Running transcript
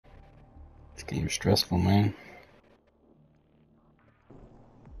This game's stressful, man.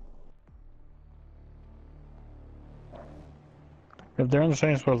 If they're in the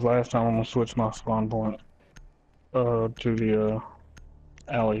same spot as last time, I'm gonna switch my spawn point to the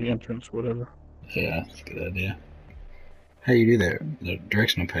alley entrance, whatever. Yeah, that's a good idea. How you do that? The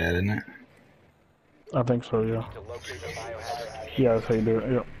directional pad, isn't it? I think so, yeah. Yeah, that's how you do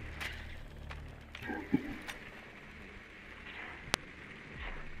it, yep.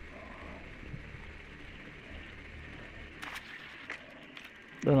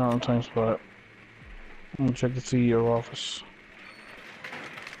 They're not in the same spot. I'm gonna check the CEO office.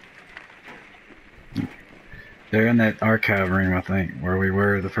 They're in that archive room, I think, where we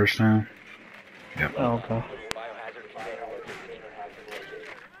were the first time. Yep. Oh, okay.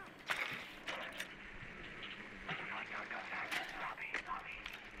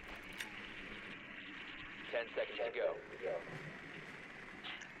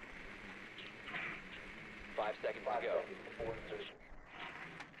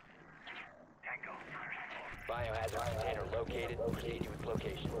 Biohazard container located. Proceed to its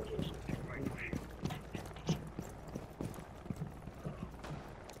location.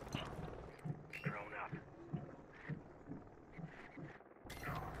 Drone up.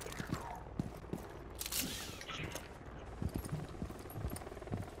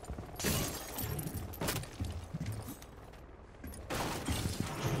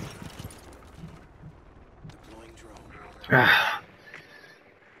 Deploying drone. Ah,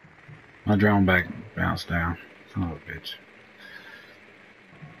 my drone back bounced down. Son of a bitch.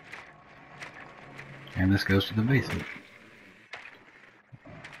 And this goes to the basement.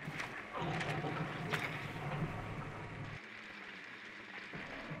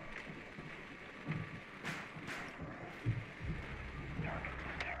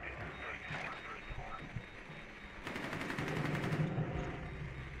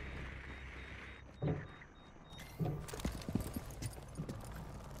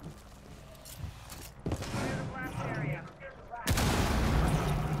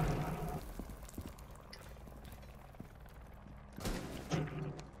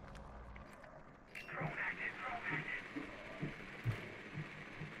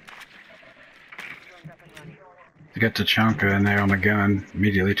 You got Tachanka in there on the gun,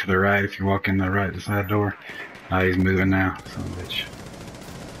 immediately to the right if you walk in the right side door. He's moving now, son of a bitch.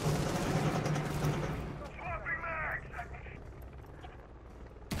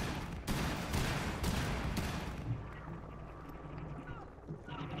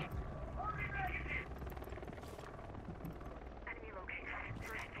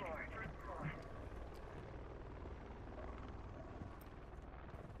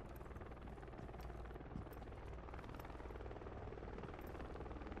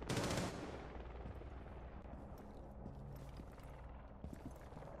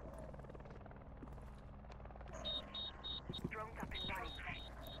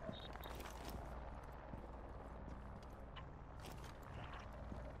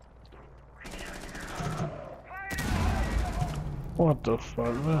 What the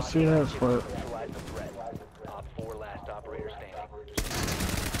fuck? Let's see that spot. Op 4 last operator standing.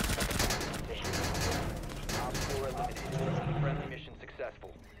 Op 4 eliminated. Friendly mission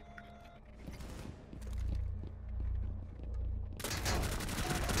successful.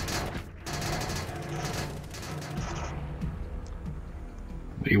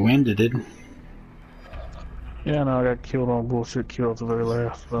 We winded it. Yeah, no, I got killed on bullshit kill at the very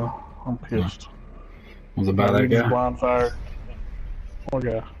last, so I'm pissed. Was it by that guy? Blind fire. What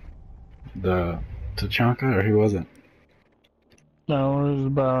guy? The Tachanka, or who was it? No, it was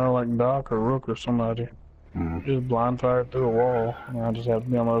by like Doc or Rook or somebody. Just blind fired through a wall, and I just have to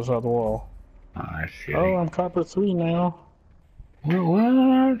be on the other side of the wall. I see. Oh, I'm copper 3 now.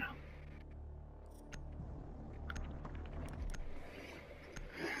 What?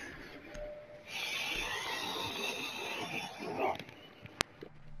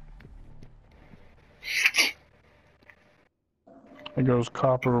 It goes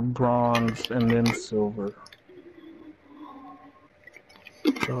copper, bronze, and then silver.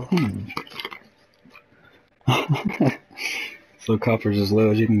 So, So copper's as low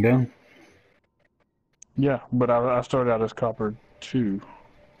as you can go? yeah, but I started out as copper 2.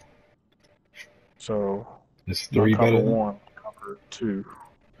 So, It's 3 copper better? 1, copper 2.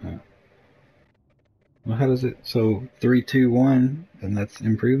 Well, how does it? So 3, 2, 1, then that's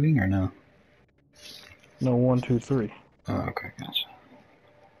improving or no? No, 1, 2, 3. Oh, okay, gotcha.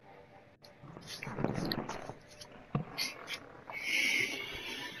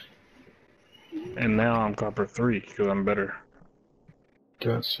 And now I'm copper 3 because I'm better.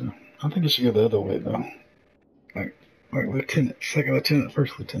 Gotcha. I think it should go the other way though. Like lieutenant, second lieutenant,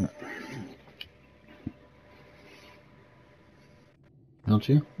 first lieutenant. Don't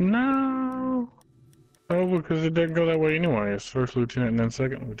you? No. Oh, because it doesn't go that way anyway. It's first lieutenant and then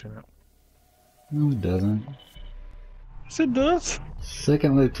second lieutenant. No, it doesn't. Yes, it does.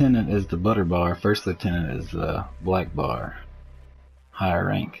 Second lieutenant is the butter bar. First lieutenant is the black bar. Higher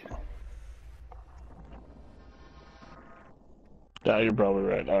rank. Yeah, you're probably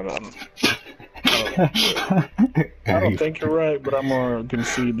right. I don't think you're right, but I'm gonna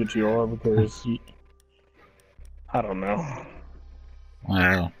concede that you are because I don't know.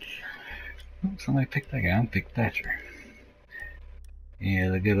 Well, somebody picked that guy. I picked Thatcher. Yeah,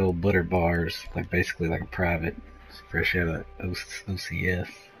 the good old butter bars, like basically like a private. It's fresh out of OCS.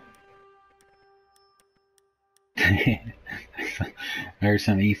 I heard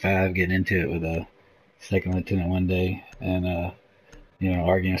some E5 getting into it with a second lieutenant one day, and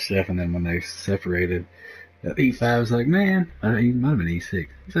arguing stuff, and then when they separated, E5 was like, man, he might have been E6.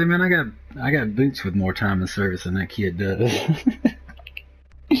 He said, man, I got boots with more time in service than that kid does.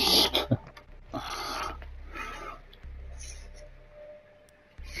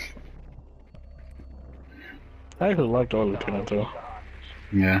 I actually liked our lieutenant though.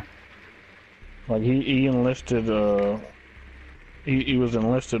 Yeah. Like he enlisted. He was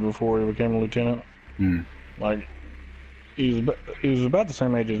enlisted before he became a lieutenant. Like he was about the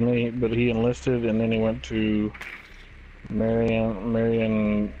same age as me, but he enlisted and then he went to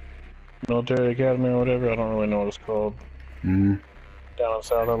Marion Military Academy or whatever. I don't really know what it's called. Down in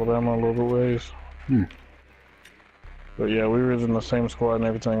South Alabama a little bit ways. But yeah, we were in the same squad and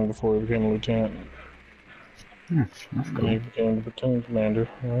everything before he became a lieutenant. That's cool. And he became the platoon commander.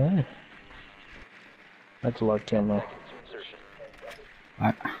 Alright. I liked him though.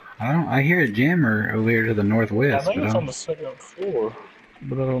 I hear a jammer over here to the northwest. I think it's on the second floor,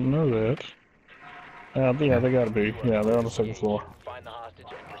 but I don't know that. Yeah, they gotta be. Yeah, they're on the second floor. Find the hostage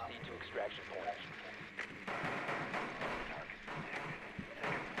and proceed to extraction point.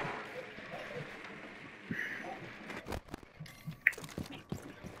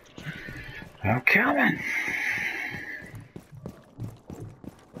 I'm coming.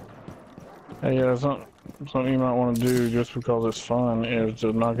 Hey, yeah, something you might want to do just because it's fun is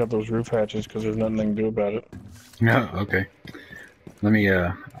to knock out those roof hatches because there's nothing they can do about it. No, okay. Let me,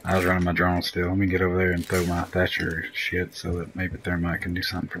 I was running my drone still. Let me get over there and throw my Thatcher shit so that maybe Thermite can do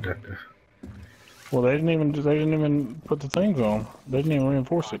something productive. Well, they didn't even put the things on. They didn't even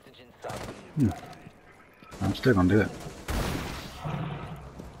reinforce it. I'm still gonna do it.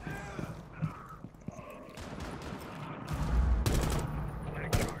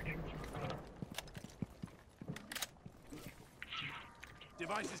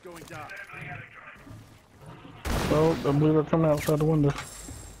 Device is going down. Oh, I believe they're coming outside the window.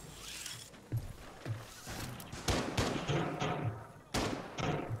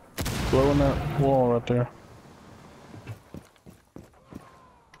 Blowing that wall right there.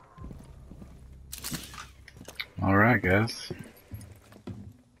 Alright, guys.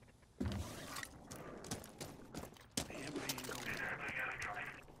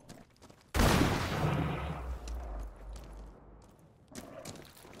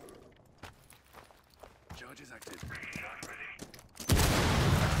 Charges active.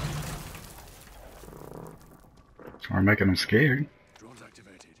 We're making them scared. Drones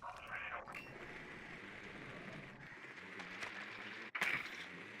activated.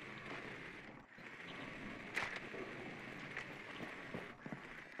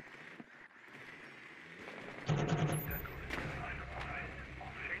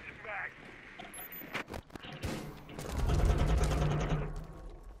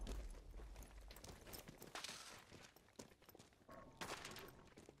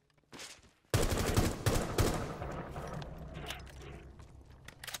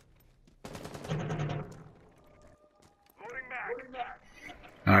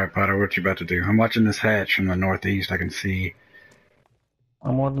 Alright, Potter, what you about to do? I'm watching this hatch from the northeast. I can see.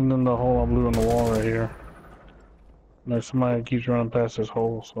 I'm watching in the hole I blew in the wall right here. There's somebody that keeps running past this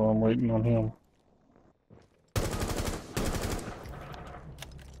hole, so I'm waiting on him.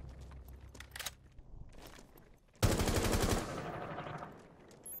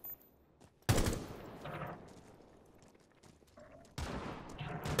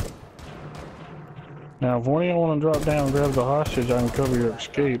 Now, if one of y'all want to drop down and grab the hostage, I can cover your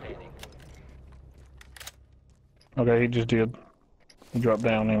escape. Okay, he just did. He dropped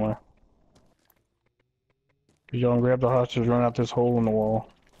down anyway. Y'all can grab the hostage, run out this hole in the wall.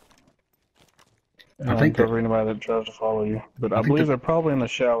 And I think cover anybody that tries to follow you. But I believe they're probably in the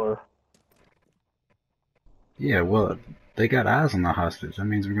shower. Yeah, well, they got eyes on the hostage. That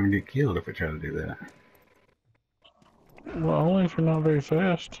means we're gonna get killed if we try to do that. Well, only if you're not very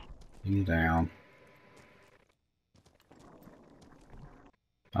fast. He's down.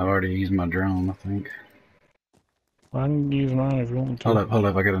 I've already used my drone, I think. I can use mine if you want me to. Hold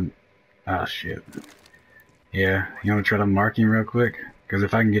up, I got a... Ah, shit. Yeah, you wanna try to mark him real quick? Because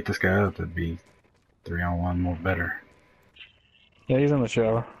if I can get this guy up, it'd be 3-on-1 more better. Yeah, he's in the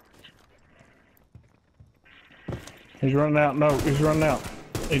shower. He's running out. No, he's running out.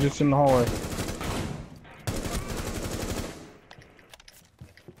 He's just in the hallway.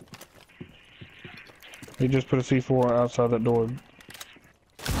 He just put a C4 outside that door.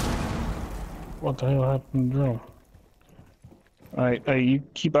 What the hell happened to the drone? Alright, hey, you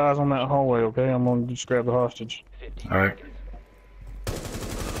keep eyes on that hallway, okay? I'm gonna just grab the hostage. Alright.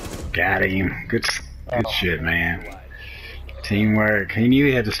 Got him. Good shit, man. Teamwork. He knew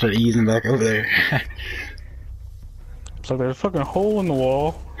he had to start easing back over there. So there's a fucking hole in the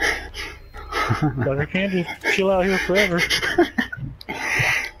wall. Like I can't just chill out here forever.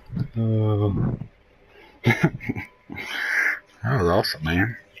 Oh. That was awesome,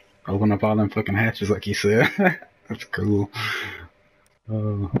 man. Open up all them fucking hatches like you said. That's cool.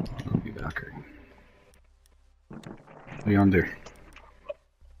 Oh, I'll be back. What you gonna do?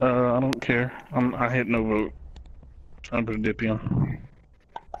 I don't care. I hit no vote. Trying to put a dip in.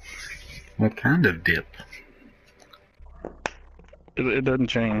 What kind of dip? It doesn't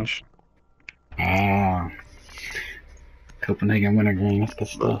change. Ah, Copenhagen wintergreen. That's good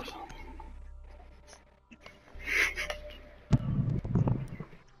stuff.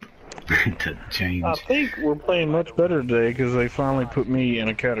 It doesn't change. I think we're playing much better today because they finally put me in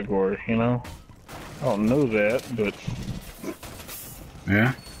a category, you know? I don't know that, but...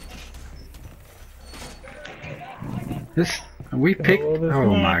 Yeah? We picked...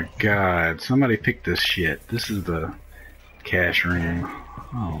 Oh my god. Somebody picked this shit. This is the cash room.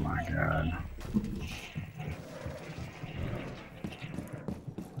 Oh my god.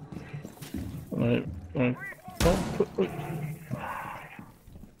 Reloading.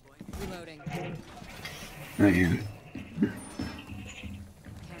 Man.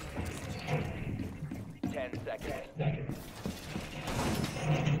 10 seconds.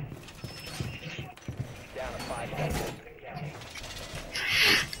 Down to 5 seconds.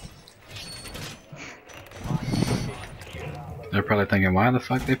 They're probably thinking, why the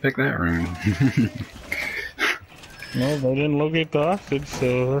fuck they picked that room? No, they didn't locate the hostage,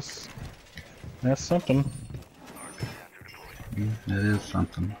 so that's something. That is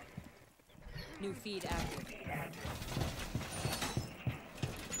something. New feed active.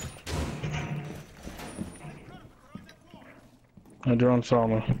 The drone saw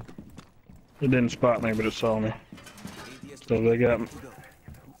me. It didn't spot me, but it saw me. So they got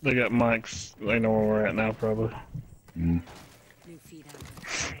mics. They know where we're at now, probably. Mm. New feed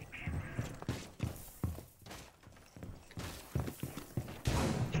active.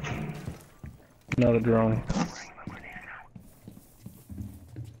 Another drone.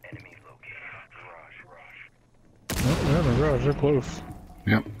 Oh, they're in the garage. They're close.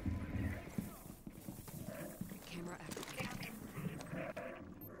 Yep. Camera active.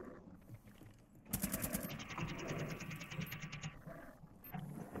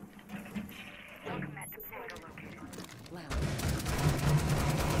 Loud.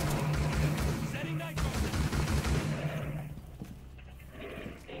 Setting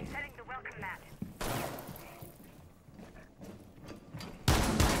the welcome mat.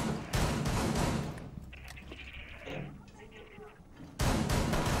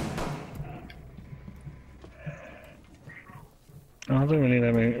 I don't think we need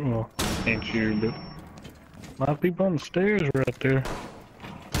that many. Well, ain't you, but a lot of people on the stairs right there.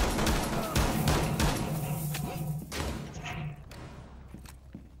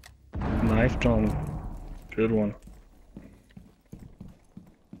 Knifed on. Good one.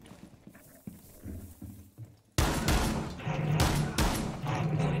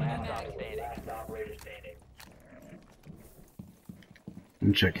 Let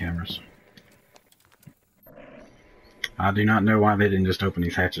me check cameras. I do not know why they didn't just open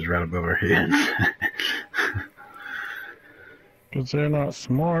these hatches right above our heads. Because they're not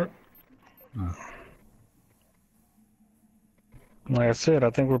smart. Oh. Like I said,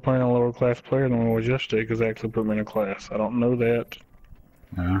 I think we're playing a lower class player than we was yesterday because they actually put me in a class. I don't know that,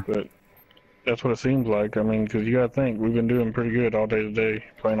 but that's what it seems like. I mean, because you got to think, we've been doing pretty good all day today,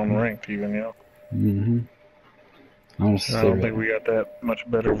 playing on the ranked even, you know. Mm-hmm. I don't think we got that much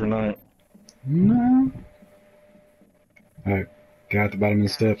better overnight. No. Alright, guy at the bottom of the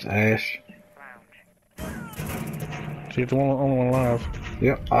steps, Ash. See, it's the only one alive.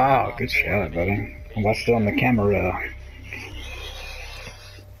 Yep. Ah, good shot, buddy. I'm about still on the camera.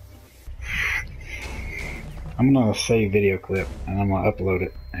 I'm gonna save video clip and I'm gonna upload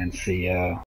it and see